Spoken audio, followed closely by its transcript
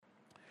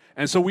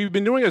And so we've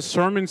been doing a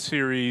sermon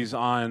series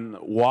on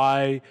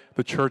why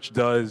the church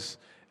does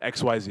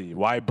XYZ,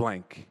 why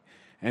blank.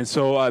 And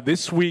so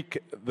this week,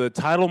 the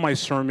title of my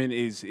sermon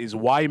is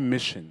Why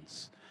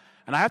Missions?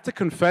 And I have to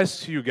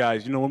confess to you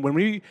guys, when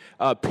we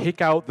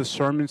pick out the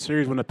sermon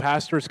series, when the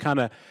pastors kind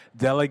of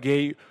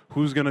delegate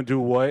who's going to do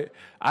what,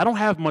 I don't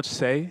have much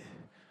say,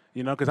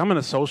 because I'm an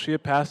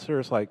associate pastor.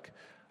 It's like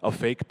a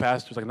fake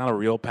pastor. It's like not a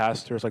real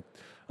pastor. It's like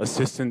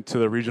assistant to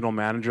the regional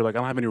manager. Like I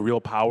don't have any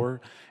real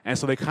power. And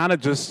so they kind of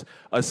just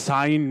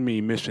assign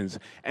me missions.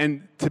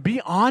 And to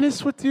be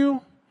honest with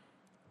you,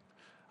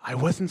 I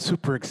wasn't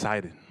super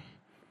excited.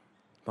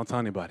 Don't tell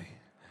anybody.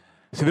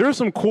 See, there are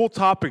some cool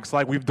topics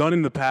like we've done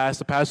in the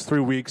past 3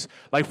 weeks.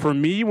 Like for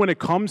me, when it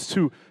comes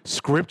to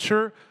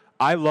Scripture,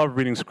 I love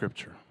reading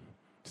Scripture.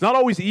 It's not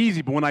always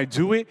easy, but when I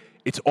do it,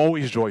 it's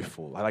always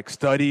joyful. I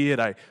study it.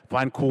 I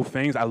find cool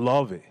things. I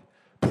love it.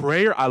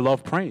 Prayer, I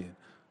love praying.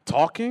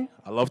 Talking,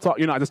 I love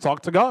talking. I just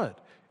talk to God.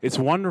 It's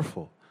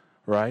wonderful,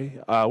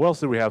 right? What else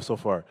did we have so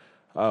far?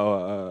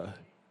 What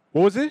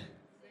was it?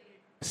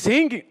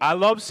 Singing. I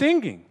love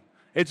singing.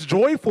 It's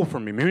joyful for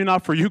me. Maybe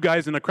not for you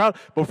guys in the crowd,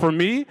 but for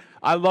me,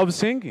 I love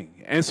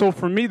singing. And so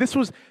for me, this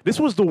was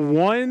the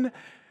one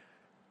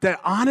that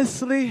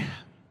honestly,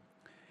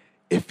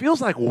 it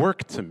feels like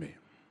work to me.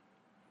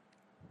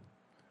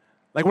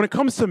 Like when it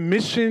comes to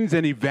missions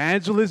and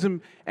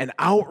evangelism and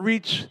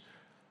outreach,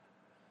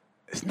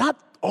 it's not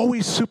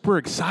always super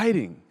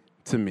exciting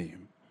to me.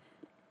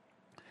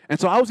 And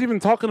so I was even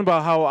talking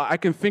about how I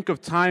can think of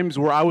times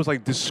where I was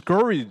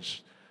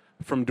discouraged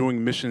from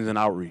doing missions and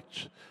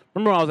outreach.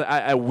 Remember when I was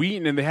at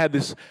Wheaton and they had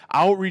this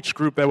outreach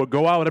group that would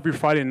go out every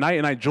Friday night,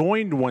 and I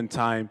joined one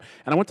time,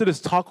 and I went to this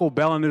Taco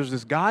Bell, and there's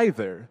this guy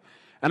there.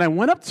 And I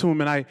went up to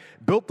him, and I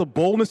built the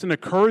boldness and the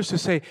courage to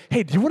say,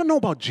 hey, do you want to know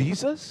about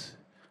Jesus?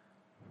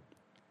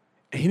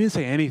 And he didn't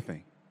say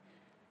anything.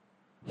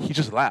 He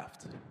just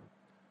laughed.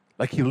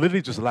 He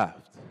literally just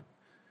laughed.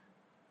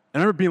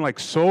 And I remember being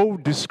so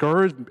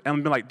discouraged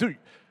and being like, dude,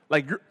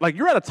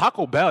 you're at a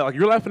Taco Bell.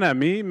 You're laughing at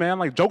me,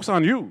 man. Joke's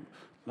on you.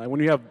 When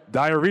you have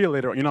diarrhea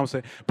later, you know what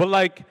I'm saying?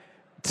 But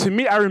to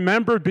me, I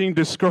remember being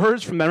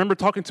discouraged from that. I remember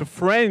talking to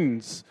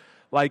friends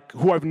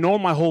who I've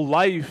known my whole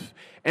life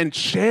and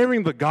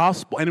sharing the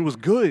gospel, and it was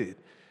good.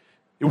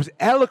 It was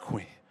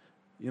eloquent.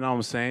 You know what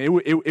I'm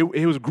saying?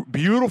 It was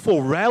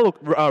beautiful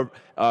rhetoric.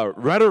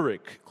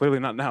 Clearly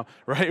not now,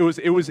 right?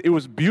 It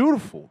was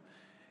beautiful.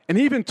 And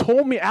he even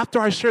told me after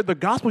I shared the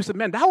gospel, he said,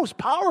 man, that was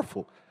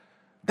powerful.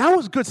 That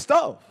was good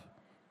stuff.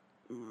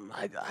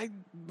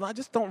 I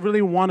just don't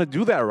really want to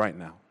do that right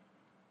now.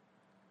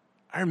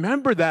 I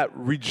remember that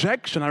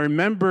rejection. I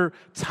remember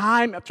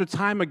time after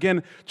time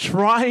again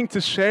trying to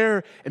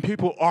share and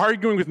people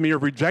arguing with me or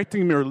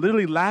rejecting me or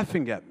literally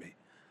laughing at me.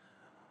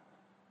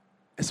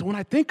 And so when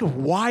I think of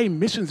why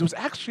missions, it was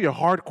actually a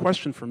hard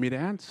question for me to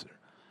answer.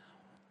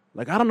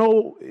 I don't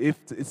know if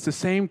it's the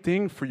same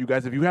thing for you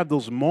guys. If you have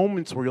those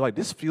moments where you're like,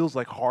 this feels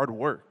like hard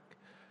work.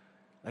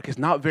 It's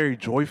not very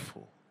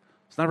joyful.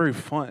 It's not very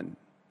fun.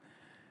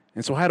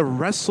 And so I had to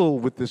wrestle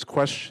with this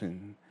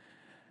question.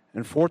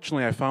 And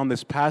fortunately, I found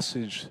this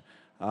passage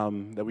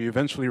that we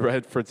eventually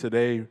read for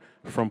today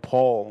from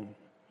Paul.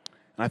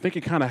 And I think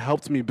it kind of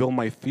helped me build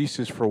my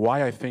thesis for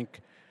why I think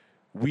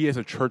we as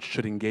a church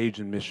should engage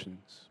in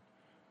missions.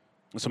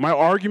 And so my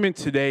argument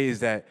today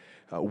is that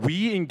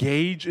we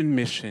engage in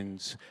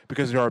missions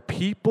because there are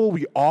people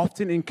we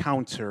often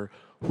encounter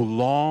who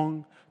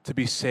long to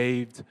be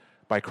saved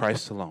by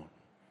Christ alone.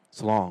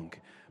 It's long.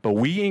 But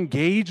we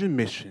engage in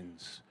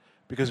missions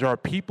because there are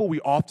people we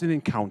often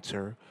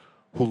encounter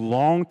who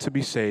long to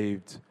be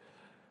saved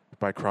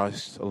by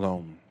Christ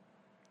alone.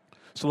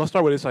 So let's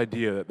start with this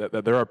idea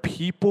that there are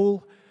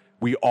people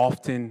we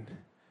often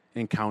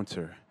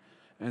encounter.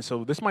 And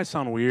so this might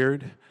sound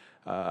weird.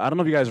 I don't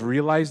know if you guys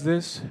realize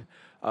this,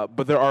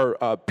 but there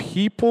are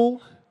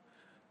people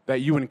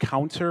that you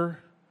encounter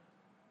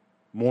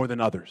more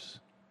than others.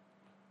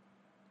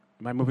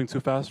 Am I moving too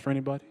fast for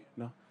anybody?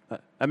 No?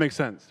 That makes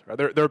sense, right?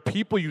 There are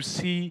people you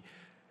see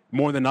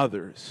more than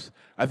others.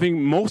 I think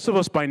most of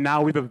us by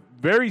now, we have a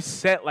very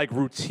set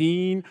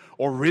routine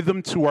or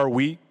rhythm to our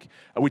week.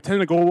 We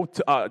tend to go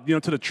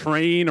to the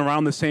train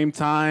around the same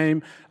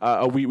time.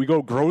 We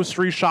go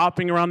grocery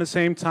shopping around the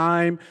same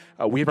time.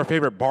 We have our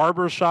favorite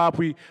barber shop.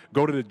 We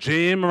go to the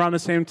gym around the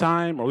same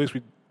time, or at least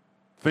we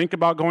think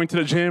about going to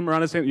the gym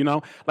around the same,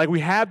 we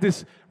have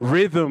this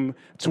rhythm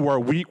to our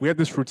week. We have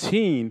this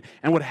routine.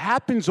 And what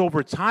happens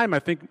over time, I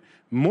think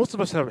most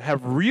of us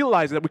have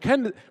realized that we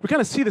kind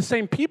of see the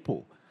same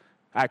people,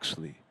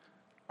 actually,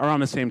 around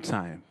the same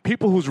time.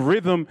 People whose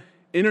rhythm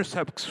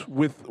intersects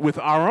with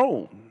our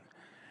own.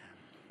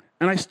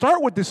 And I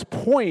start with this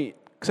point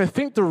because I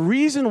think the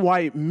reason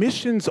why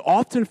missions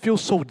often feel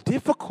so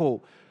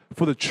difficult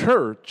for the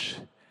church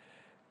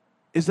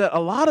is that a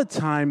lot of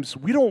times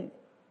we don't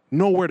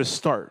know where to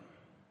start.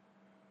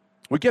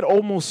 We get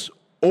almost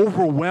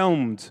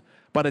overwhelmed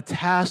by the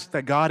task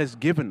that God has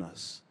given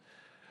us.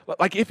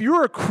 If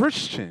you're a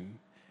Christian,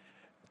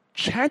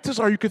 chances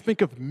are you could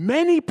think of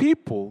many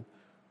people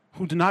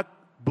who do not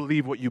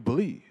believe what you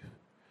believe.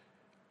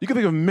 You can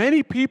think of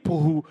many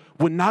people who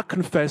would not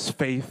confess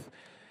faith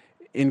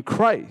in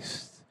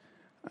Christ.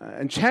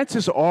 And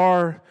chances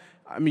are,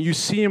 you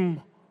see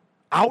them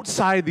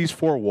outside these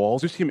four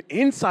walls. You see them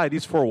inside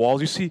these four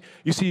walls. You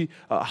see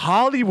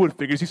Hollywood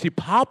figures. You see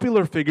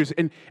popular figures.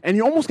 And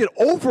you almost get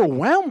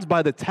overwhelmed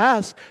by the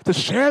task to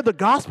share the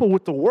gospel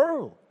with the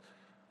world.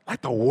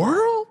 Like the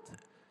world?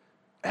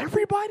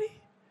 Everybody?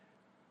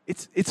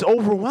 It's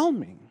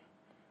overwhelming.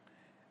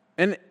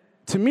 And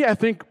to me, I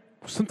think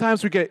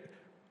sometimes we get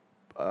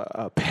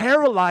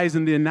paralyzed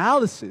in the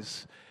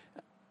analysis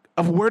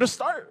of where to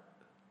start.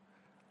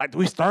 Like, do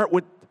we start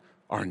with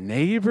our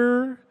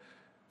neighbor?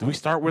 Do we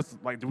start with,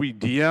 do we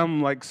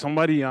DM,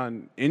 somebody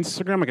on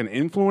Instagram, like an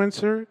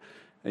influencer?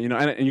 And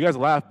you guys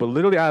laugh, but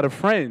literally I had a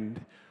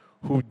friend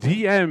who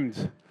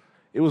DM'd,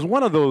 it was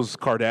one of the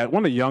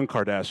young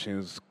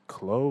Kardashians,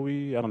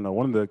 Khloe, I don't know,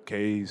 one of the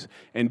K's,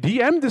 and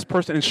DM'd this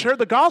person and shared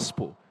the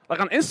gospel,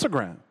 on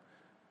Instagram. And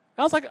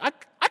I was like, I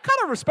kind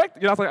of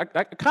respect,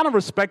 I kind of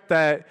respect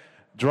that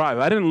drive.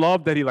 I didn't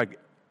love that he,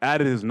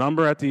 added his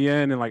number at the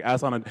end and,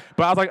 asked on it.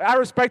 But I was like, I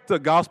respect the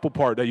gospel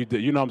part that you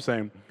did, you know what I'm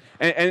saying?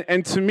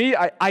 And to me,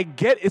 I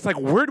get, it's like,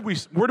 where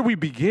do we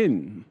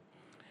begin?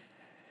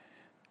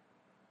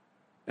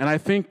 And I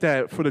think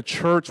that for the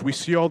church, we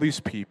see all these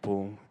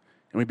people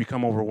and we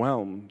become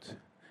overwhelmed.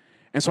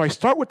 And so I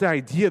start with the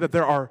idea that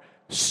there are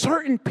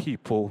certain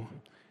people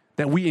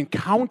that we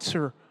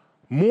encounter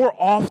more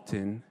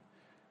often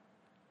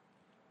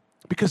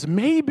because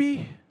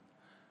maybe,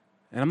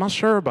 and I'm not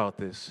sure about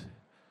this,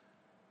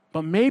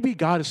 but maybe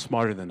God is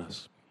smarter than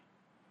us.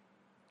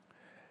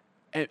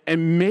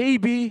 And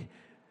maybe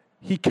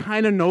he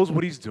kind of knows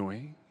what he's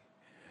doing.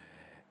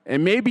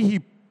 And maybe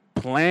he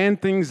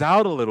planned things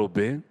out a little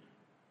bit.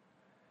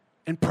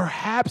 And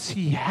perhaps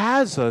he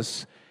has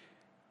us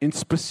in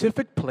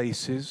specific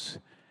places,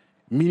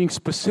 meeting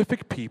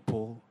specific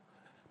people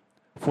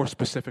for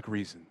specific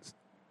reasons.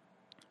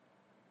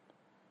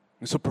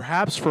 And so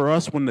perhaps for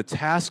us, when the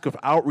task of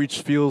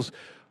outreach feels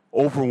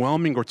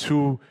overwhelming or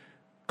too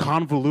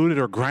convoluted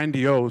or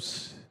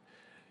grandiose,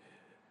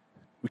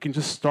 we can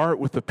just start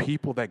with the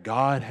people that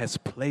God has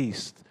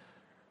placed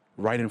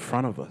right in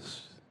front of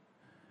us.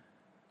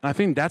 And I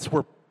think that's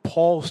where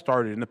Paul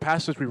started. In the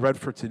passage we read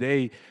for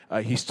today,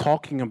 he's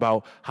talking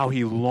about how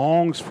he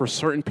longs for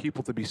certain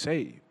people to be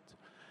saved.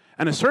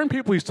 And the certain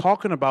people he's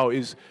talking about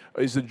is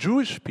the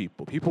Jewish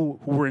people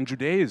who were in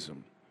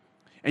Judaism.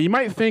 And you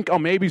might think, oh,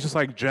 maybe it's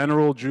just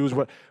general Jews.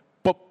 But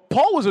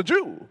Paul was a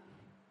Jew.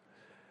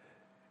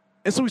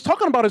 And so he's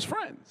talking about his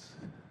friends.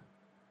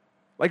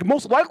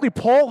 Most likely,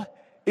 Paul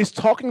is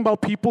talking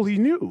about people he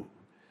knew.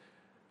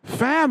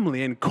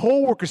 Family and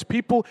co-workers,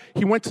 people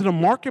he went to the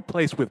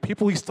marketplace with,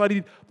 people he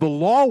studied the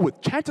law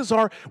with. Chances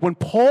are, when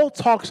Paul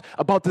talks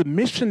about the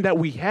mission that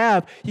we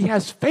have, he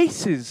has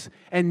faces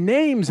and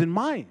names in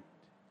mind.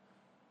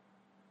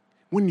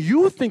 When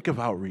you think of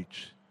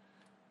outreach,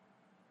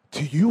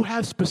 do you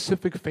have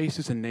specific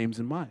faces and names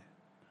in mind?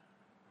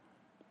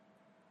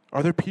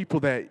 Are there people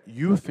that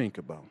you think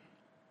about?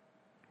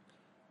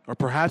 Or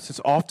perhaps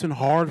it's often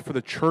hard for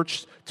the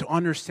church to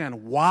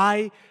understand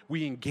why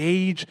we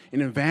engage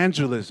in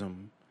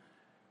evangelism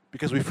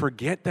because we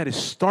forget that it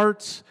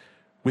starts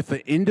with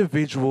the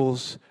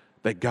individuals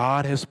that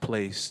God has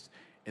placed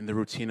in the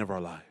routine of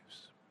our lives.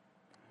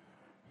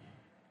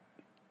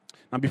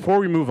 Now, before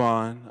we move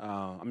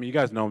on, you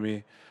guys know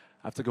me.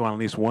 I have to go on at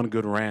least one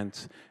good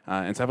rant.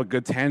 And to have a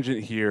good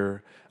tangent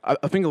here,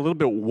 I think a little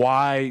bit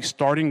why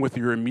starting with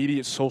your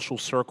immediate social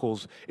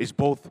circles is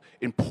both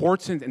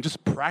important and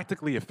just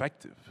practically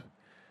effective.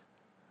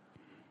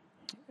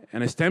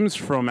 And it stems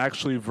from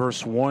actually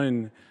verse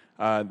 1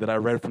 that I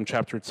read from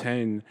chapter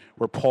 10,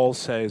 where Paul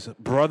says,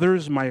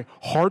 "Brothers, my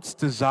heart's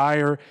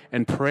desire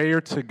and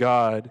prayer to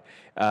God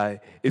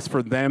is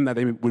for them that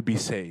they would be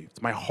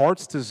saved." My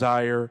heart's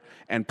desire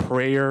and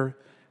prayer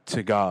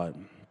to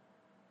God.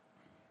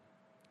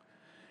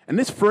 And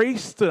this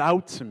phrase stood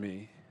out to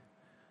me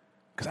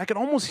because I could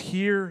almost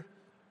hear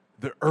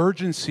the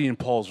urgency in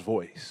Paul's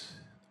voice,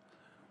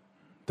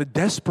 the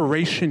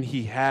desperation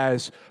he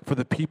has for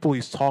the people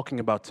he's talking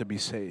about to be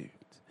saved.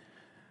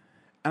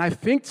 And I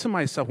think to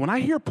myself, when I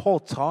hear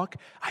Paul talk,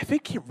 I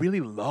think he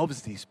really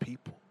loves these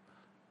people.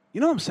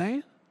 You know what I'm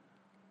saying?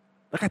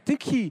 I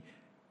think he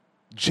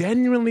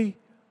genuinely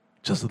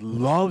just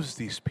loves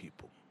these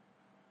people.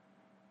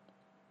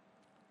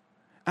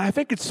 And I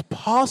think it's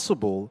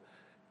possible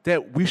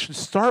that we should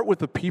start with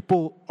the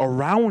people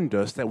around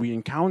us that we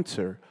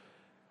encounter,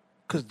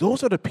 because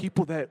those are the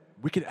people that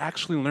we could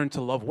actually learn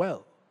to love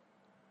well.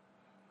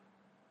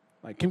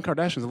 Kim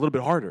Kardashian's a little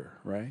bit harder,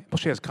 right? But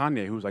she has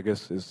Kanye, who's, I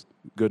guess, is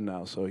good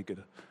now, so he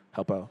could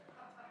help out.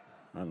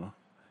 I don't know.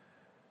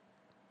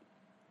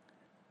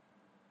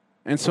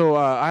 And so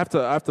I have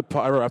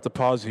to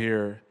pause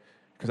here,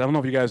 because I don't know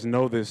if you guys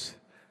know this,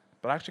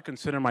 but I actually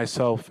consider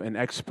myself an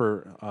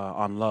expert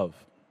on love.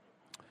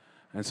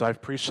 And so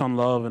I've preached on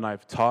love and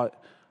I've taught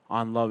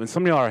on love. And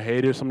some of y'all are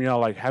haters. Some of y'all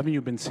are like, haven't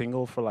you been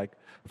single for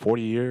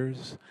 40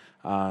 years?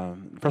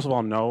 First of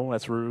all, no,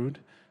 that's rude.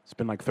 It's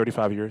been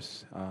 35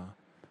 years.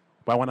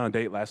 But But I went on a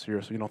date last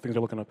year, so things are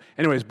looking up.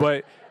 Anyways,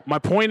 but my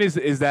point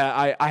is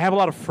that I have a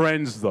lot of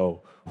friends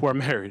though who are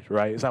married,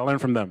 right? So I learn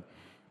from them.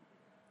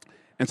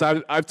 And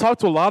so I've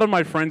talked to a lot of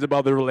my friends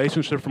about their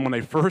relationship from when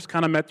they first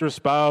kind of met their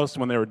spouse,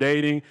 when they were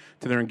dating,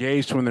 to they're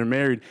engaged, to when they're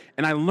married.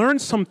 And I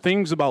learned some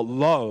things about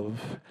love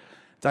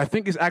that I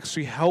think is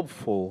actually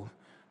helpful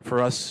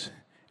for us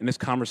in this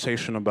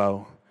conversation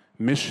about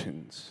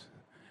missions.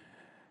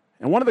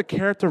 And one of the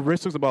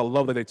characteristics about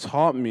love that they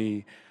taught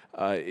me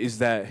is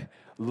that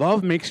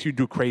love makes you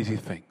do crazy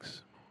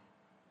things.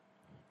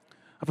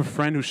 I have a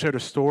friend who shared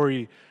a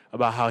story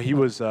about how he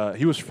was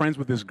friends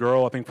with this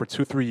girl, I think, for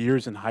 2-3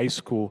 years in high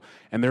school,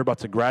 and they're about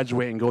to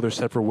graduate and go their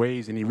separate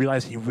ways, and he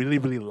realized he really,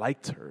 really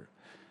liked her.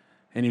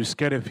 And he was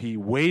scared if he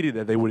waited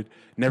that they would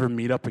never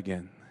meet up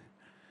again.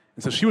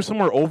 And so she was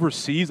somewhere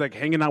overseas, like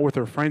hanging out with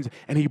her friends,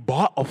 and he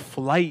bought a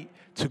flight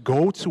to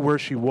go to where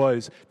she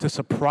was to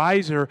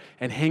surprise her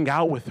and hang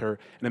out with her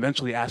and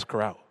eventually ask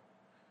her out.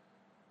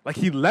 Like,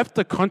 he left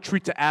the country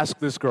to ask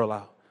this girl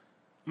out.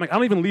 I'm like, I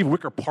don't even leave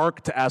Wicker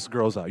Park to ask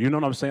girls out. You know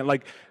what I'm saying?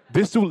 Like,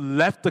 this dude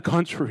left the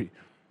country,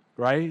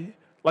 right?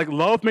 Like,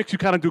 love makes you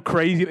kind of do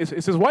crazy.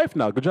 It's his wife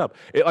now. Good job.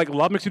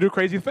 Love makes you do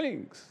crazy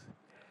things.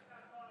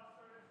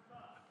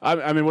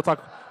 I mean, we'll talk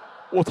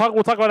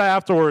about that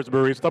afterwards,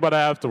 Maurice. We'll talk about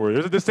that afterwards.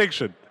 There's a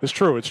distinction. It's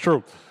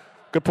true.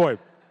 Good point.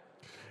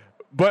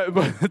 But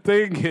the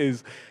thing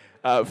is,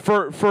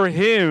 for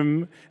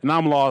him, and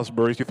I'm lost,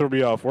 Maurice. You threw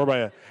me off. Where am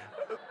I at?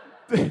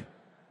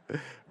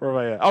 Where am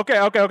I at?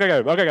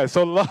 Okay, guys.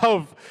 So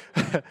love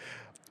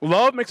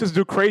makes us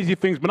do crazy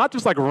things, but not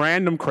just like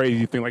random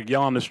crazy things, like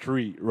yell on the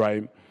street,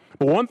 right?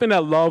 But one thing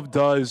that love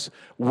does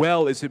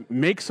well is it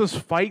makes us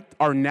fight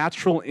our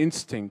natural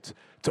instinct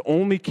to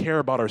only care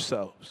about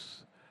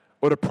ourselves,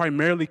 or to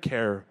primarily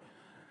care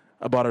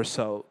about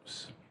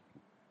ourselves.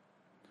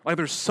 Like,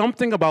 there's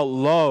something about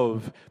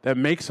love that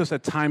makes us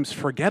at times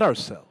forget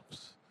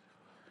ourselves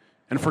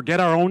and forget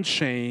our own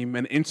shame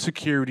and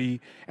insecurity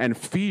and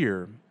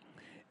fear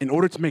in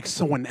order to make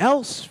someone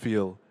else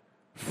feel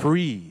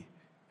free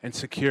and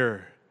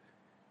secure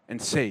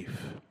and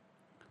safe.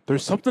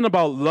 There's something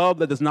about love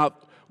that does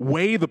not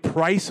weigh the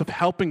price of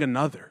helping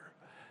another.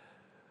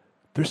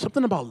 There's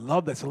something about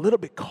love that's a little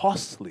bit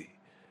costly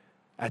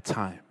at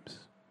times.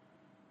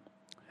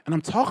 And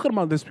I'm talking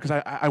about this because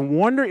I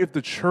wonder if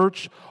the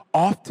church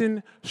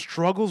often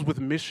struggles with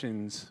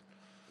missions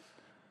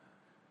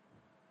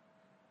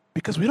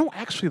because we don't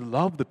actually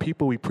love the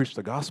people we preach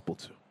the gospel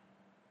to.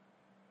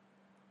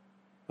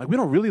 Like, we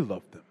don't really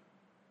love them.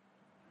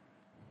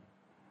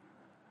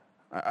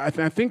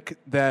 I think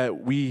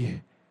that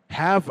we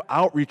have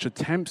outreach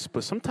attempts,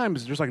 but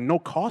sometimes there's like no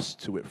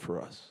cost to it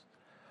for us.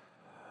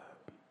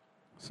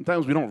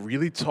 Sometimes we don't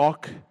really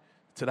talk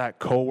to that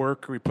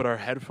coworker. We put our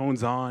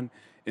headphones on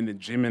in the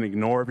gym and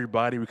ignore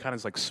everybody. We kind of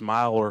just like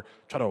smile or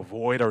try to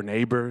avoid our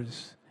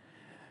neighbors.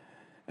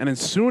 And as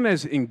soon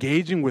as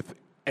engaging with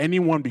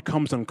anyone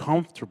becomes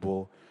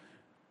uncomfortable,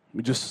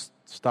 we just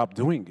stop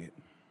doing it.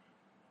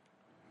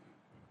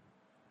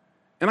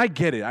 And I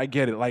get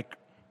it. Like,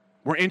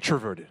 we're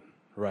introverted,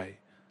 right?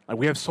 Like,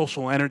 we have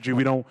social energy.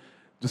 We don't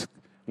just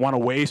want to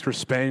waste or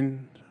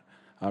spend,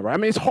 right? I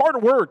mean, it's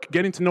hard work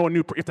getting to know a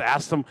new person. You have to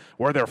ask them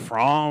where they're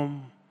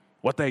from,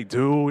 what they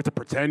do. You have to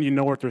pretend you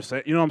know what they're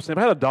saying. You know what I'm saying?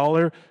 If I had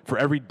 $1 for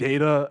every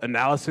data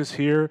analysis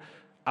here,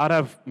 I'd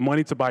have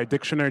money to buy a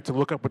dictionary to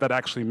look up what that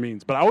actually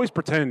means. But I always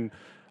pretend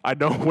I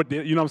know what,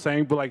 you know what I'm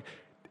saying? But, like,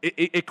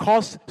 it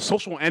costs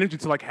social energy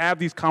to, like, have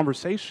these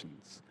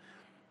conversations.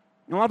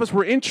 And a lot of us,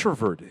 we're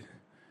introverted.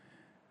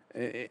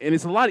 And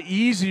it's a lot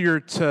easier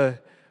to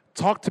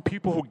talk to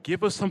people who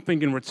give us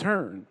something in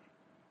return.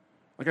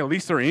 Like, at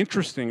least they're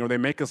interesting or they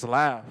make us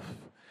laugh.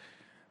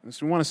 And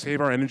so we want to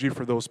save our energy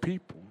for those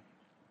people.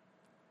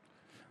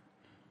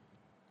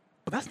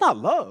 But that's not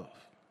love.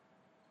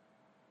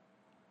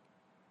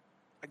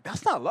 Like,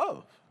 that's not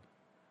love.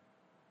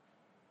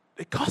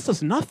 It costs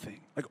us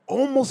nothing, like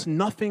almost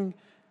nothing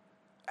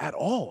at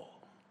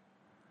all.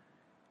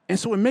 And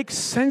so it makes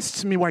sense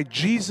to me why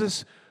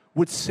Jesus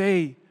would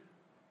say,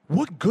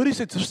 what good is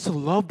it just to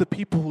love the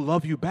people who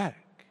love you back?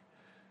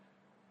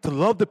 To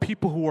love the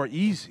people who are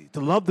easy, to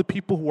love the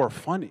people who are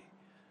funny.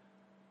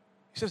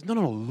 He says,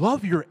 no,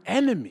 love your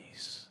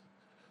enemies.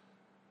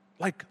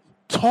 Like,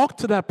 talk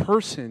to that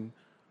person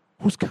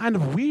who's kind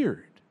of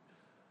weird.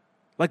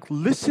 Like,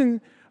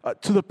 listen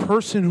to the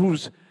person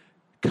who's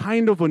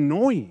kind of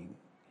annoying.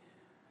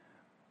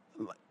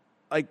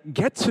 Like,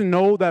 get to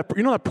know that,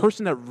 that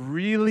person that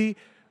really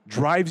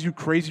drives you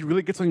crazy,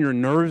 really gets on your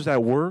nerves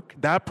at work,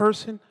 that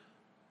person.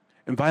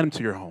 Invite them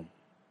to your home.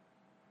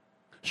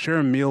 Share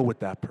a meal with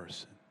that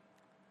person.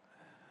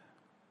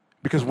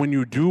 Because when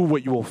you do,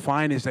 what you will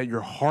find is that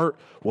your heart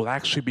will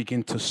actually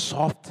begin to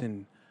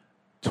soften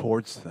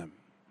towards them.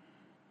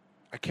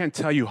 I can't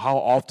tell you how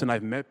often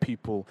I've met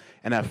people,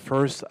 and at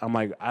first I'm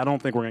like, I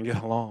don't think we're going to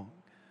get along.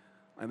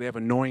 And they have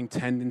annoying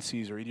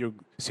tendencies or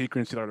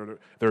idiosyncrasies, or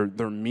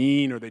they're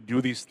mean, or they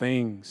do these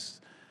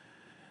things.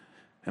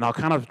 And I'll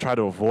kind of try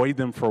to avoid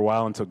them for a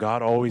while until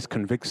God always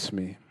convicts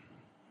me.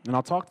 And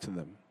I'll talk to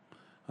them.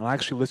 and I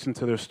actually listen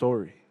to their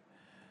story.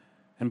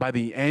 And by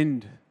the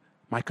end,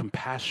 my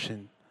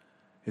compassion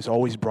is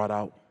always brought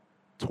out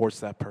towards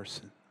that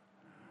person.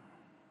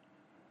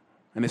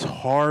 And it's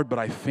hard, but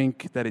I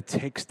think that it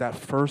takes that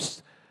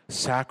first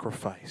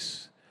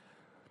sacrifice.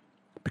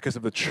 Because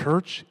if the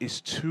church is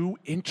too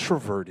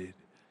introverted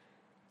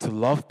to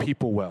love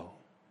people well,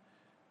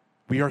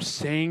 we are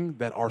saying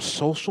that our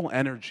social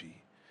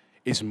energy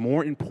is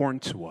more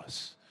important to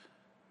us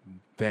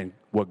than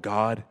what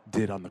God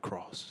did on the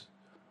cross.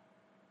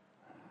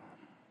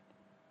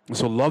 And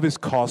so love is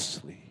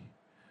costly.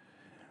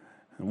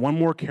 And one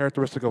more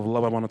characteristic of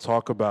love I want to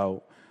talk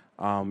about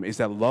is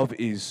that love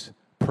is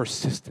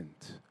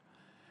persistent.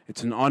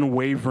 It's an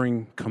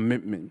unwavering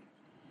commitment.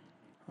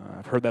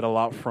 I've heard that a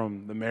lot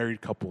from the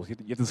married couples. You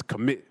have to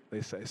commit,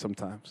 they say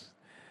sometimes.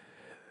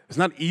 It's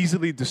not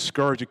easily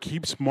discouraged. It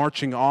keeps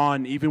marching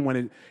on even when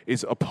it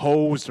is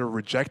opposed or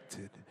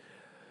rejected.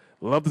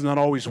 Love does not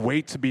always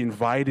wait to be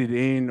invited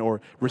in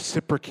or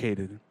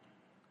reciprocated.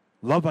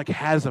 Love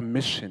has a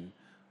mission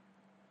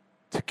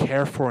to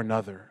care for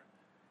another,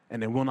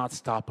 and it will not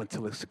stop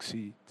until it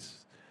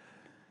succeeds.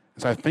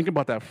 So I think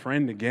about that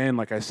friend again,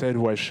 like I said,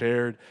 who I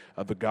shared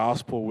the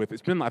gospel with.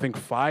 It's been, I think,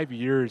 5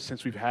 years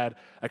since we've had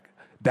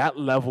that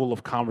level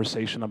of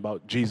conversation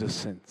about Jesus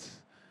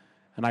since.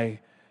 And I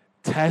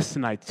test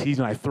and I tease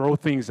and I throw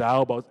things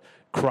out about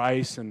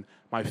Christ and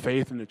my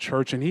faith in the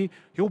church, and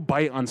he'll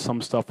bite on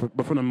some stuff,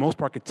 but for the most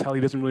part, I could tell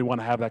he doesn't really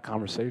want to have that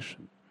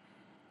conversation.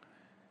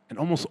 And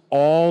almost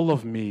all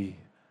of me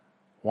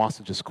wants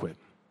to just quit.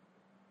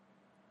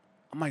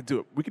 I'm like,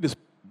 dude, we could just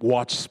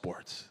watch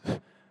sports.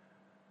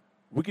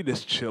 We could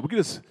just chill. We could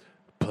just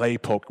play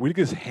poker. We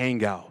could just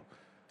hang out.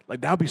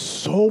 That would be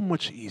so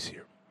much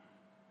easier.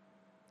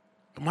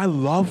 But my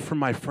love for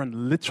my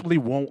friend literally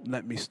won't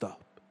let me stop.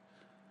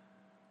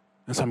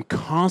 And so I'm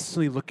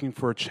constantly looking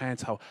for a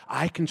chance how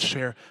I can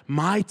share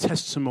my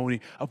testimony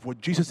of what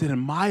Jesus did in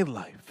my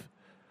life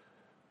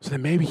so that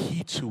maybe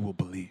he too will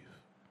believe.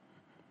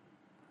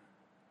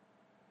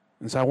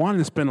 And so I wanted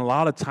to spend a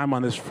lot of time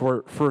on this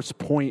first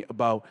point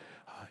about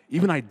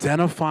even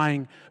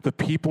identifying the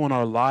people in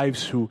our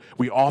lives who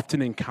we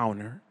often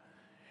encounter,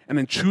 and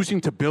then choosing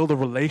to build a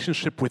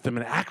relationship with them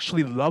and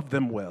actually love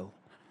them well.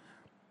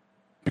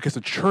 Because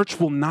the church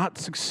will not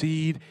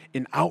succeed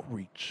in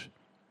outreach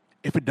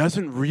if it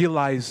doesn't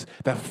realize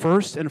that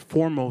first and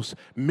foremost,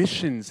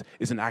 missions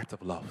is an act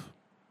of love.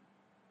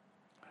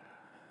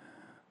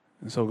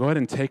 And so go ahead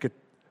and take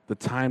the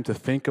time to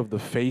think of the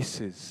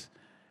faces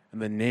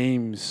and the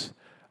names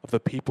of the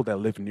people that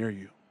live near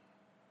you.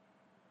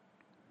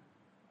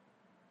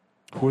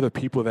 Who are the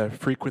people that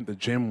frequent the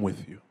gym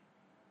with you?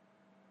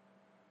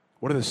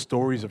 What are the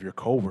stories of your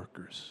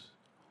coworkers?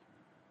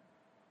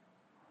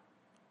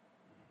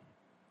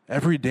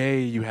 Every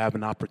day you have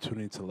an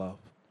opportunity to love.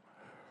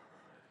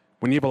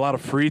 When you have a lot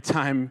of free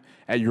time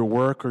at your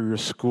work or your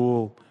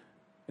school,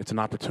 it's an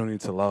opportunity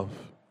to love.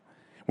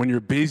 When you're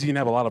busy and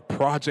have a lot of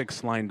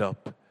projects lined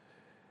up,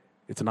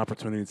 it's an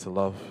opportunity to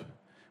love.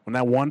 When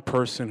that one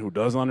person who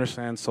doesn't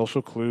understand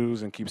social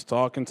clues and keeps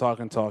talking,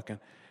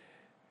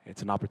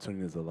 it's an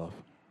opportunity to love.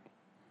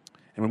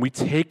 And when we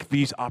take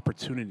these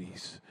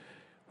opportunities,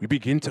 we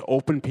begin to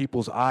open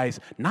people's eyes,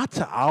 not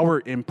to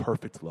our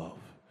imperfect love,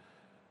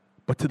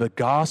 but to the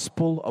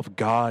gospel of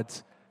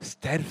God's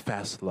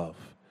steadfast love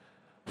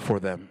for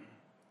them.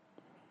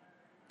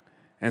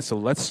 And so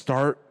let's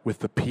start with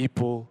the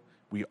people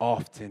we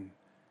often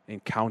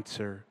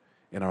encounter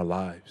in our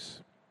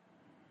lives.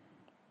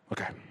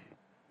 Okay, that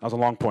was a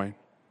long point.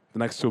 The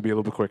next two will be a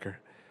little bit quicker.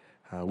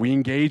 We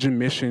engage in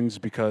missions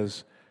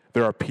because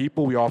there are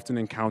people we often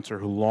encounter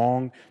who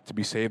long to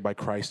be saved by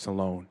Christ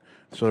alone.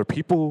 So there are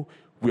people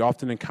we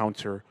often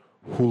encounter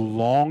who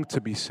long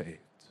to be saved.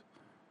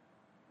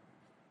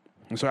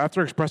 And so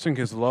after expressing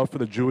his love for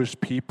the Jewish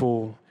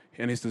people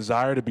and his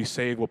desire to be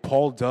saved, what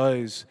Paul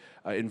does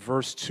in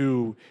verse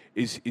 2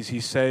 is he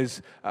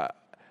says,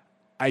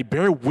 I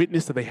bear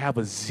witness that they have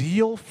a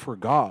zeal for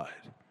God.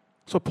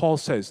 That's what Paul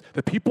says.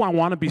 The people I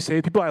want to be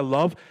saved, people I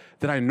love,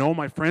 that I know,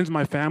 my friends,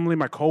 my family,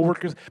 my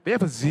coworkers, they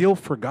have a zeal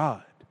for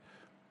God.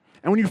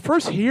 And when you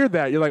first hear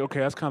that, you're like,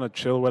 okay, that's kind of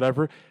chill,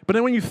 whatever. But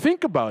then when you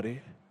think about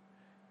it,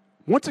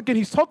 once again,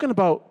 he's talking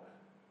about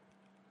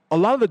a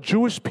lot of the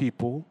Jewish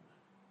people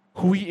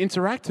who he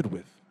interacted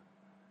with.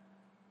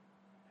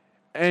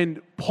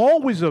 And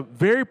Paul was a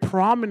very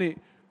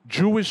prominent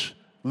Jewish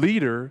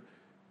leader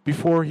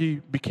before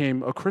he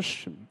became a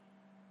Christian.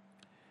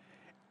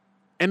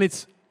 And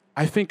it's,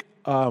 I think,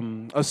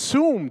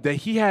 assumed that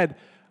he had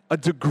a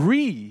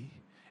degree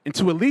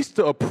into at least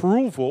the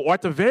approval, or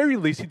at the very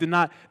least, he did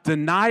not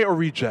deny or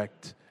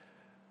reject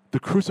the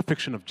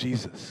crucifixion of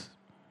Jesus.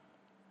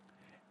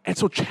 And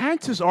so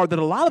chances are that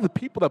a lot of the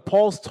people that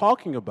Paul's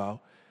talking about,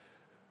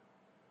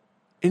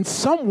 in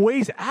some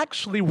ways,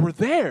 actually were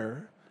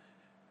there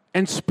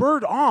and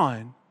spurred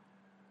on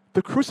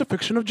the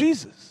crucifixion of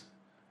Jesus.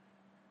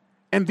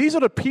 And these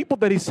are the people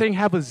that he's saying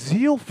have a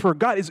zeal for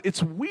God.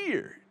 It's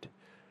weird.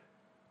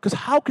 Because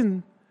how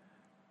can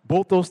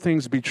both those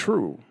things be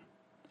true?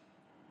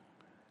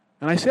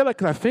 And I say that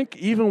because I think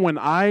even when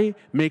I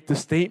make the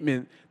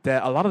statement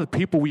that a lot of the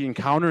people we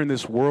encounter in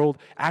this world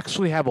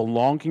actually have a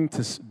longing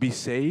to be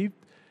saved,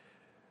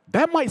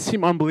 that might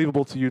seem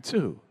unbelievable to you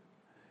too.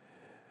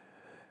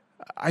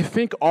 I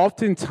think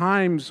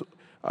oftentimes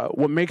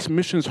what makes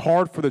missions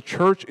hard for the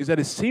church is that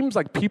it seems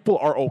like people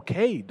are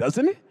okay,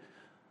 doesn't it?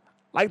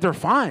 Like they're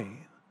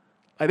fine.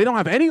 Like they don't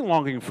have any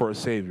longing for a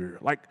Savior.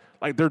 Like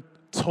they're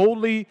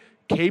totally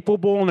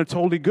capable and they're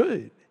totally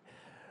good.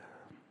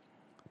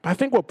 But I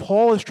think what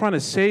Paul is trying to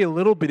say a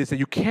little bit is that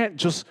you can't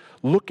just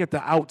look at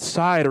the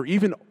outside or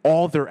even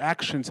all their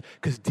actions,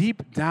 because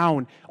deep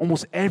down,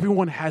 almost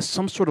everyone has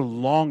some sort of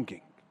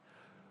longing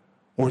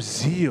or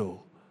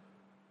zeal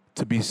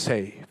to be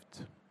saved.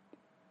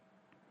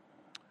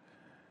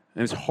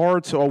 And it's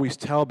hard to always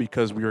tell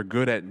because we are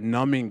good at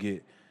numbing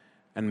it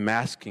and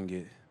masking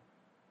it.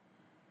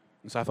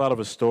 And so I thought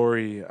of a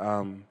story.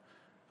 I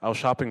was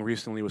shopping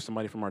recently with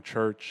somebody from our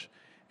church,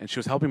 and she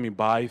was helping me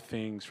buy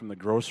things from the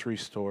grocery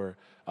store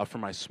for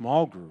my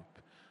small group.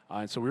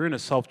 And so we were in a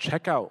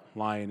self-checkout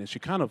line, and she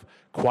kind of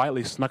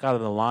quietly snuck out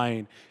of the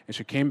line, and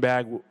she came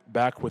back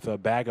with a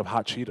bag of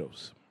hot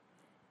Cheetos.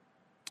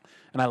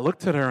 And I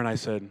looked at her and I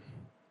said,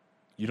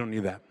 "You don't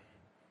need that.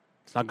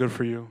 It's not good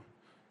for you.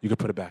 You could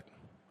put it back."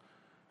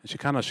 And she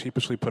kind of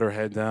sheepishly put her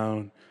head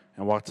down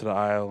and walked to the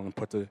aisle and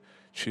put the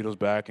Cheetos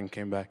back and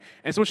came back.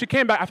 And so when she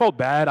came back, I felt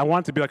bad. I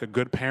wanted to be like a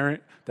good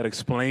parent that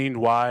explained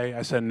why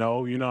I said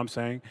no, you know what I'm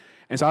saying?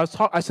 And so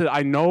I said,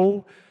 "I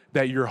know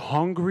that you're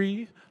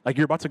hungry, like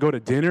you're about to go to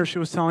dinner," she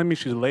was telling me.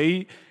 She's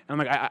late.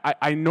 And I'm like,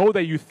 I know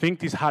that you think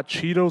these hot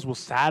Cheetos will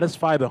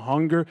satisfy the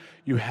hunger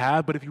you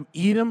have, but if you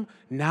eat them,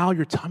 now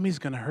your tummy's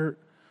going to hurt.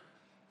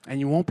 And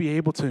you won't be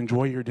able to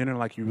enjoy your dinner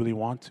like you really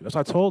want to. That's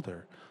what I told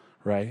her,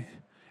 right?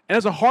 And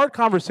it's a hard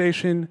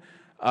conversation.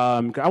 I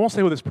won't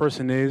say who this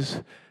person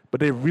is, but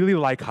they really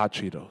like hot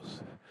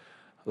Cheetos.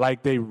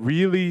 Like they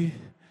really,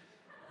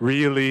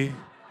 really,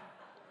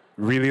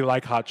 really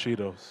like hot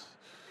Cheetos.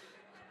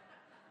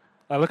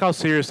 Like, look how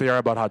serious they are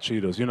about hot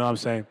Cheetos. You know what I'm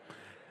saying?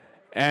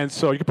 And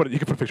so you can put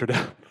a picture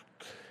down.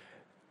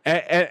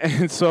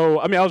 And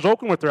so, I mean, I was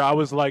joking with her. I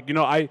was like,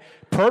 I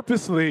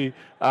purposely,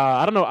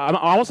 I don't know,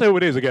 I won't say who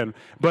it is again,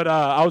 but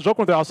I was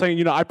joking with her. I was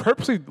saying, I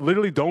purposely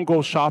literally don't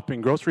go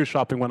grocery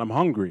shopping when I'm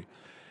hungry.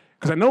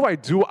 Because I know if I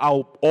do,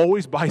 I'll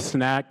always buy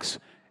snacks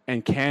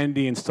and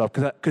candy and stuff,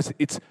 because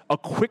it's a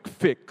quick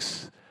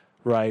fix,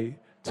 right,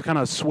 to kind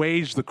of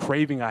assuage the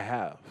craving I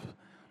have.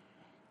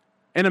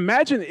 And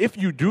imagine if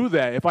you do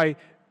that, if I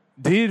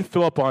did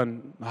fill up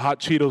on hot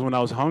Cheetos when I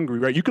was hungry,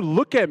 right? You could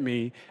look at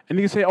me and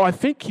you can say, "Oh, I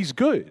think he's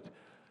good.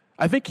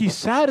 I think he's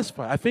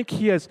satisfied. I think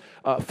he has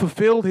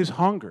fulfilled his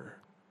hunger."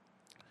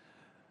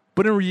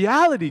 But in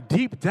reality,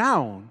 deep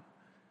down,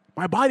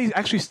 my body's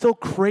actually still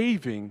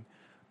craving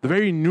the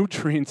very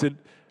nutrients it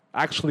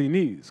actually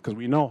needs, because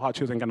we know hot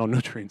Cheetos ain't got no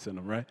nutrients in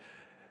them, right?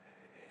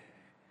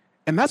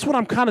 And that's what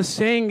I'm kind of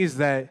saying, is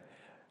that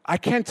I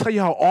can't tell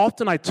you how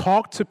often I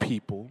talk to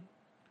people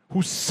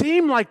who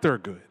seem like they're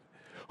good,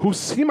 who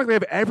seem like they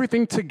have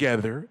everything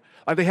together,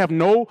 like they have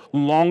no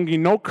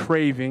longing, no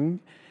craving,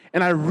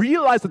 and I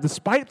realize that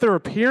despite their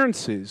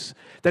appearances,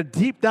 that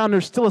deep down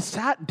there's still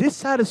a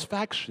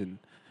dissatisfaction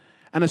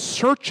and a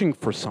searching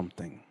for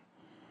something.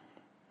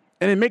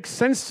 And it makes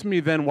sense to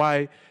me then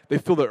why they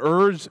feel the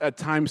urge at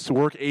times to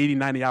work 80,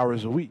 90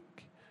 hours a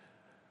week,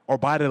 or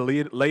buy the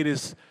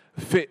latest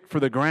fit for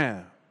the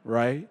gram,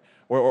 right?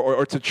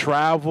 Or to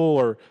travel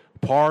or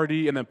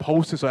party and then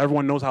post it so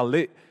everyone knows how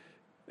lit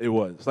it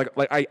was.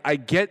 I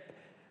get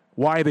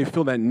why they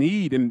feel that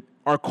need, and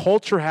our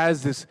culture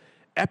has this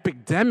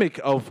epidemic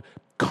of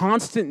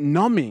constant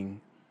numbing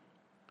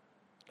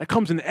that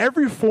comes in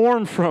every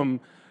form,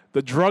 from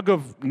the drug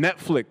of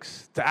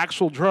Netflix to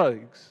actual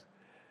drugs.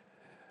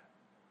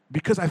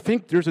 Because I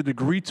think there's a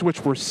degree to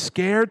which we're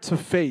scared to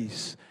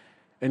face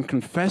and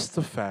confess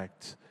the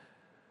fact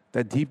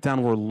that deep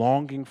down we're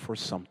longing for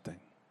something,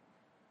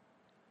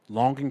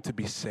 longing to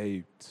be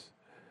saved.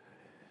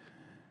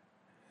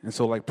 And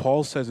so, like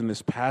Paul says in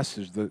this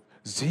passage, the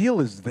zeal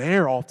is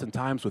there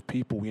oftentimes with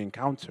people we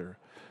encounter.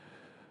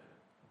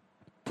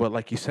 But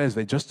like he says,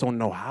 they just don't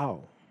know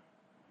how.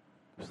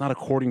 It's not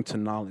according to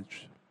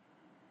knowledge.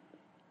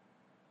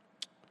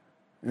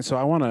 And so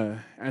I want to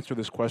answer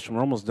this question.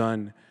 We're almost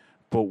done.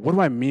 But what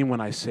do I mean when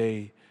I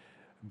say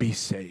be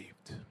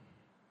saved?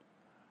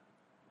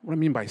 What do I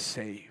mean by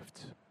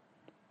saved?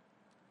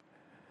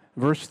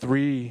 Verse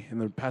 3 in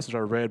the passage I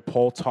read,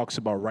 Paul talks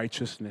about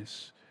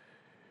righteousness.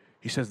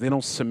 He says they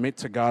don't submit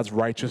to God's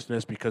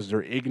righteousness because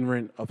they're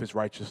ignorant of his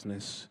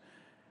righteousness,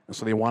 and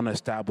so they want to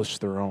establish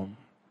their own.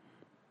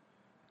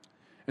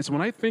 And so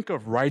when I think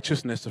of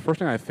righteousness, the first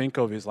thing I think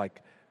of is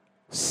like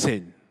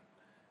sin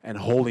and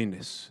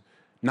holiness,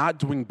 not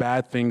doing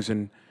bad things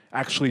and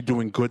actually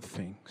doing good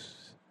things.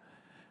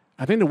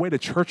 I think the way the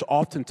church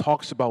often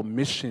talks about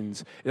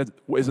missions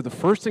is that the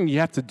first thing you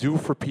have to do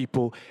for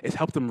people is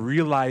help them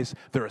realize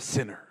they're a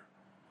sinner.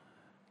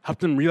 Help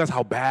them realize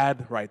how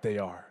bad, right, they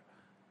are.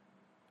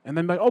 And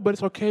then be like, "Oh, but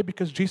it's okay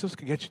because Jesus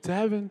can get you to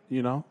heaven,"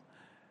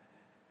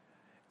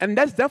 And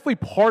that's definitely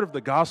part of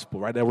the gospel,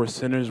 right? That we're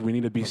sinners, we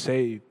need to be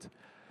saved.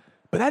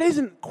 But that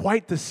isn't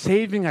quite the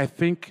saving I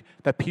think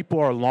that people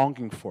are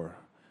longing for,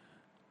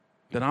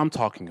 that I'm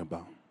talking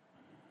about.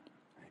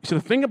 So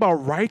the thing about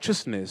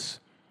righteousness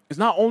is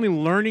not only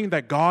learning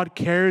that God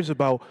cares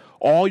about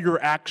all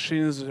your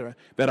actions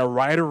that are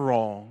right or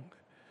wrong,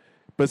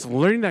 but it's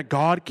learning that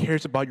God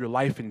cares about your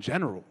life in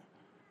general,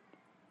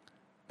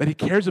 that he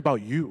cares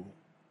about you.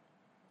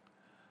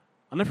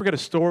 I'll never forget a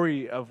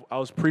story of I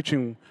was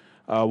preaching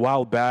a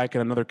while back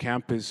at another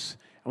campus,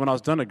 and when I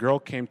was done, a girl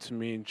came to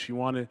me and she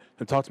wanted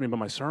to talk to me about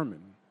my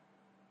sermon.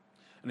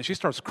 And then she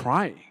starts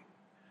crying.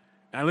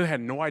 And I really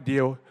had no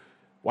idea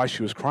why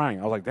she was crying.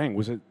 I was like, dang,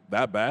 was it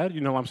that bad?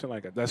 You know what I'm saying?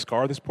 Like, that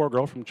scarred this poor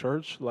girl from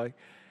church? But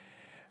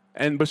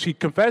she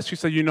confessed, she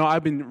said,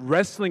 I've been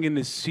wrestling in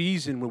this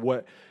season with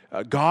what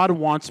God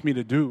wants me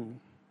to do.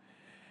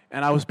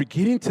 And I was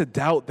beginning to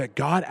doubt that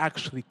God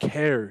actually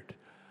cared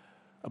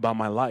about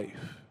my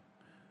life.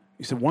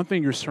 He said, one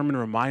thing your sermon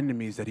reminded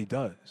me is that he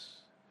does.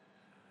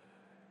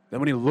 That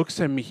when he looks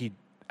at me, he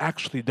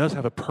actually does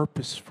have a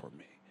purpose for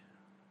me.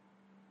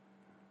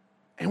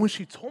 And when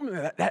she told me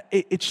that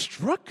it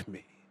struck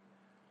me.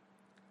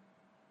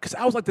 Because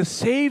I was like, the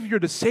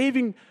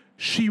saving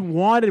she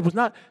wanted was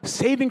not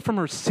saving from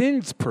her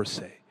sins per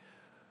se,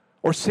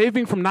 or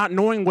saving from not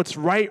knowing what's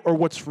right or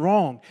what's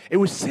wrong. It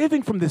was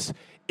saving from this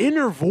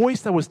inner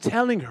voice that was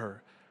telling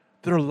her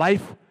that her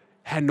life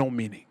had no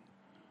meaning.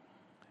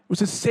 It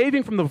was a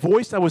saving from the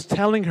voice that was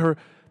telling her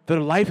that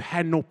her life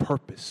had no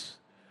purpose,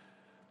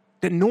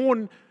 that no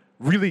one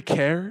really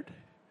cared,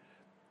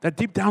 that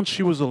deep down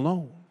she was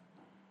alone.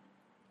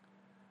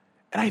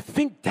 And I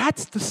think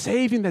that's the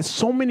saving that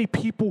so many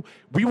people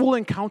we will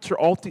encounter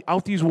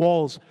out these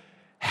walls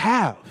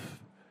have.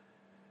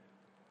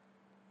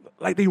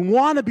 Like they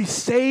want to be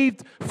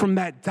saved from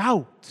that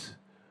doubt.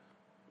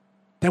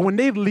 That when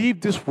they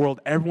leave this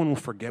world, everyone will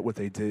forget what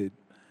they did.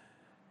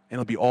 And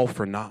it'll be all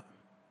for naught.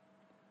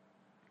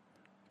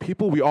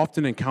 People we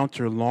often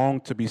encounter long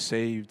to be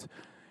saved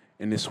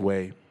in this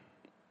way.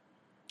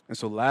 And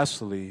so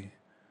lastly,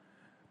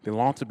 they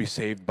long to be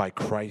saved by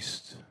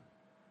Christ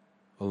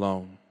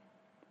alone.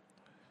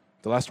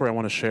 The last story I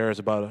want to share is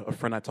about a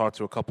friend I talked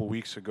to a couple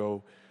weeks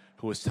ago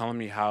who was telling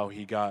me how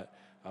he got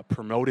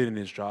promoted in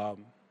his job.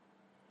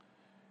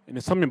 And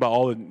it's telling me about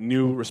all the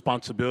new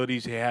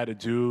responsibilities he had to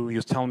do. He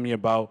was telling me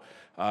about,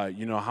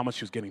 how much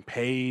he was getting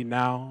paid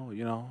now,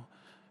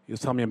 He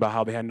was telling me about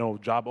how they had no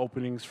job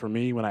openings for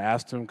me when I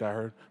asked him.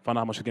 Found out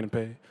how much he's getting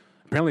paid.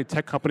 Apparently,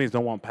 tech companies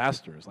don't want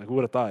pastors. Like, who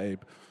would have thought,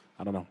 Abe?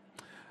 I don't know.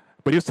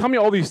 But he was telling me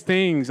all these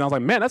things, and I was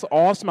like, man, that's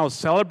awesome. I was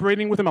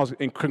celebrating with him. I was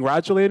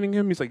congratulating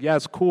him. He's like, yeah,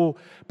 it's cool,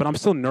 but I'm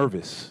still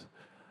nervous.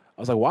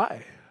 I was like,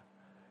 why?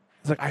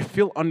 He's like, I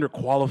feel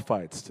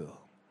underqualified still.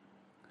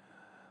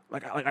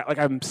 Like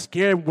I'm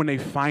scared when they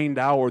find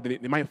out, or they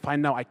might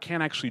find out I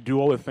can't actually do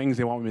all the things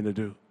they want me to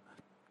do.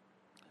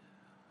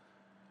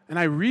 And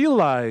I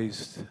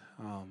realized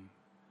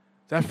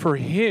that for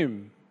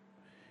him,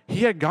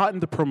 he had gotten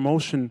the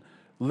promotion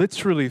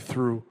literally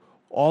through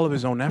all of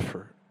his own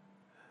effort.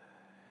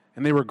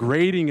 And they were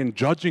grading and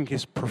judging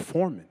his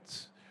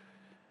performance.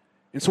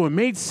 And so it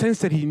made sense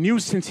that he knew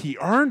since he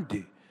earned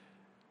it,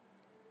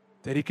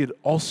 that he could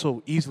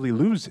also easily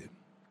lose it.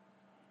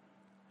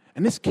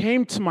 And this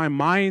came to my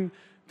mind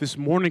this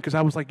morning because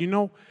I was like,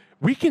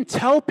 we can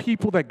tell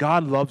people that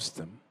God loves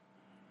them.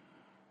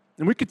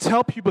 And we can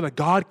tell people that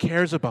God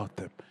cares about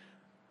them,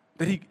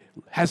 that he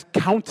has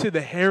counted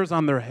the hairs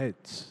on their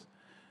heads.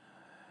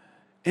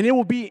 And it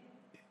will be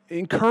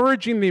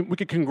encouraging them. We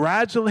could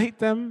congratulate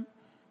them.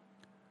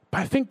 But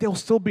I think they'll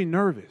still be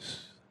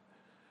nervous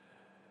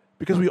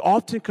because we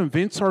often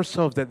convince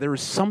ourselves that there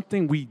is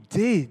something we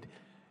did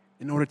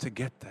in order to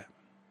get that.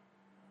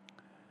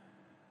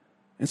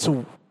 And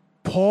so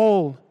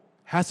Paul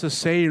has to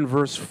say in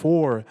verse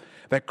 4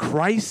 that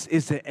Christ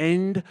is the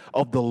end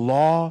of the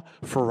law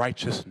for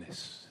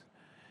righteousness.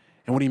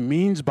 And what he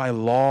means by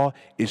law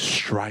is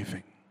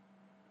striving.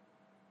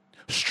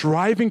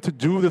 Striving to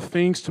do the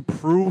things to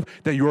prove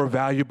that you're a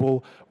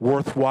valuable,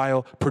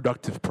 worthwhile,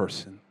 productive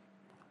person.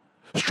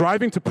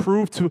 Striving to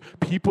prove to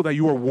people that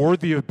you are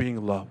worthy of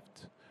being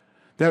loved.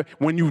 That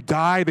when you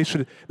die, they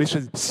should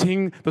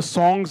sing the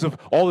songs of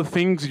all the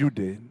things you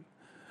did.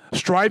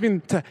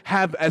 Striving to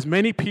have as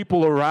many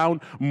people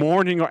around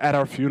mourning or at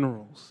our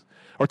funerals.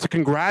 Or to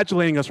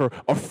congratulating us or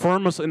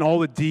affirm us in all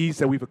the deeds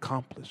that we've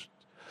accomplished.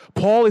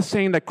 Paul is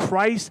saying that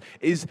Christ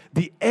is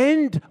the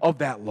end of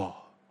that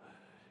law.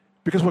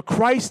 Because what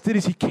Christ did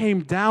is he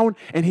came down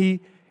and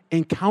he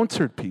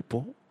encountered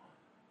people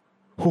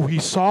who he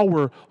saw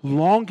were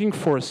longing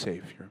for a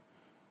Savior.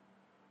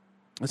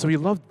 And so he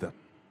loved them.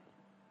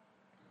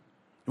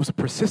 It was a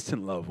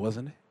persistent love,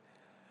 wasn't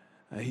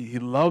it? He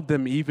loved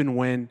them even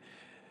when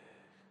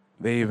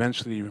they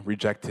eventually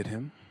rejected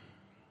him.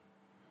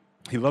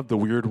 He loved the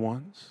weird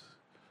ones.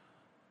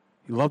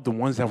 He loved the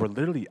ones that were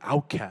literally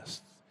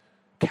outcasts,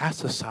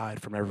 cast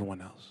aside from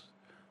everyone else.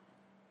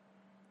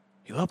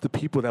 He loved the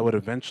people that would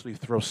eventually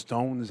throw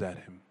stones at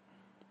him,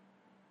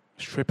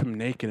 strip him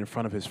naked in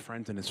front of his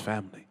friends and his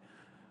family.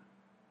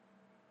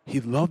 He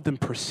loved them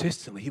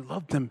persistently. He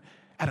loved them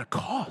at a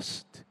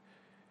cost.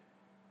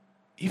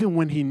 Even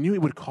when he knew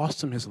it would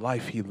cost him his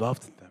life, he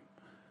loved them.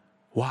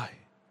 Why?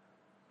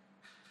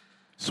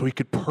 So he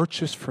could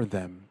purchase for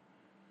them,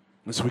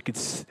 and so he could,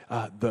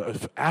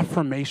 the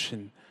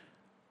affirmation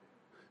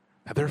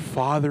that their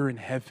Father in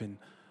heaven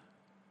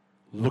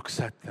looks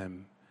at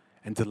them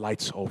and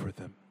delights over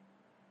them.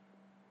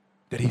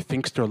 That he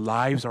thinks their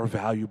lives are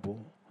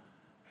valuable.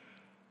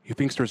 He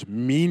thinks there's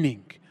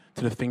meaning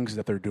to the things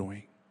that they're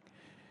doing.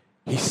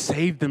 He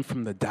saved them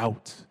from the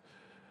doubt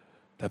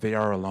that they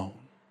are alone.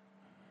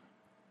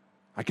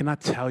 I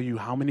cannot tell you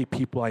how many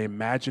people I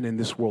imagine in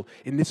this world,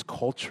 in this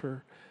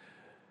culture,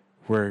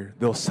 where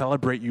they'll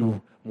celebrate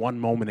you one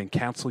moment and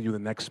cancel you the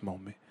next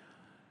moment,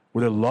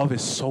 where their love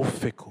is so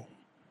fickle.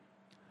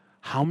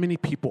 How many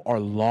people are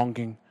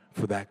longing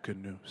for that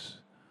good news?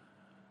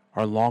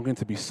 Are longing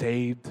to be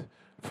saved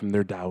from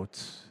their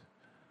doubts?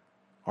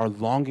 Are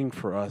longing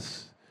for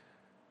us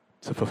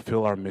to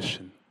fulfill our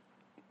mission?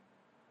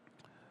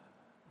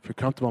 If you're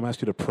comfortable, I'm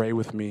asking you to pray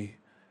with me.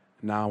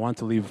 Now, I want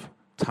to leave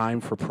time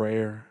for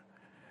prayer.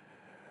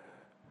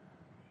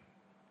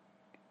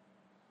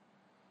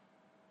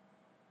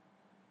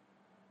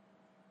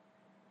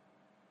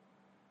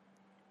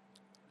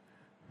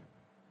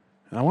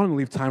 And I want to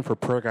leave time for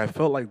prayer. I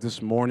felt like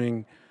this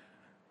morning,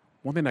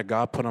 one thing that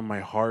God put on my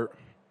heart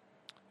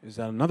is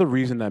that another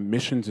reason that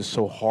missions is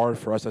so hard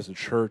for us as a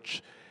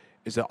church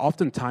is that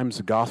oftentimes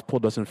the gospel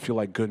doesn't feel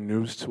like good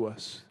news to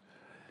us.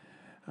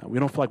 We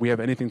don't feel like we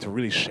have anything to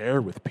really share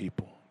with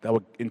people that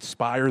would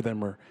inspire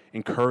them or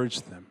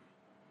encourage them.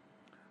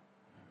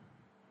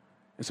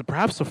 And so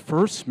perhaps the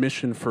first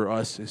mission for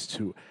us is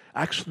to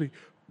actually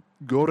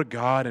go to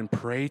God and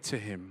pray to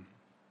Him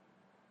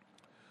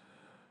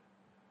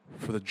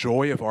for the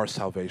joy of our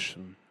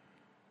salvation.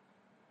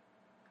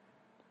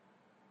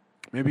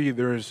 Maybe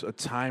there's a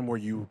time where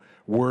you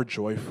were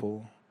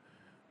joyful,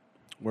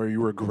 where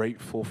you were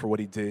grateful for what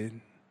He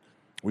did,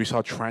 where you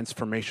saw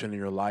transformation in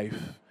your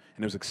life,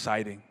 and it was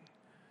exciting.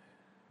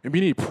 Maybe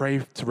you need to pray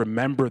to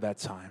remember that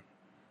time.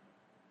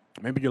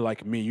 Maybe you're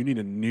like me, you need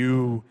a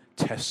new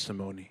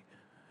testimony,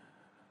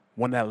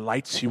 one that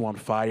lights you on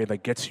fire,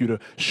 that gets you to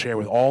share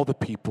with all the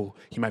people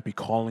He might be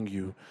calling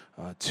you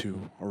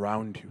to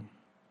around you.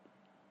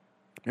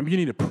 Maybe you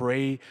need to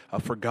pray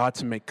for God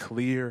to make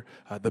clear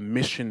the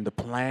mission, the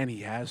plan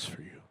He has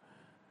for you.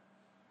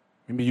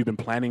 Maybe you've been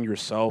planning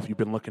yourself. You've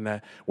been looking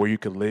at where you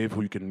could live,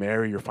 who you can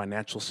marry, your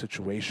financial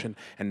situation.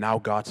 And now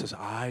God says,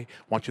 I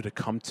want you to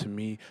come to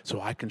me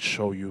so I can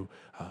show you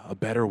a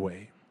better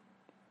way.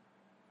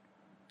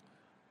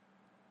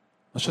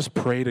 Let's just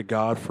pray to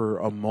God for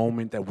a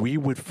moment that we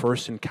would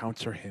first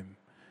encounter Him.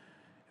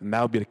 And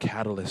that would be the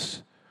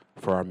catalyst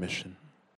for our mission.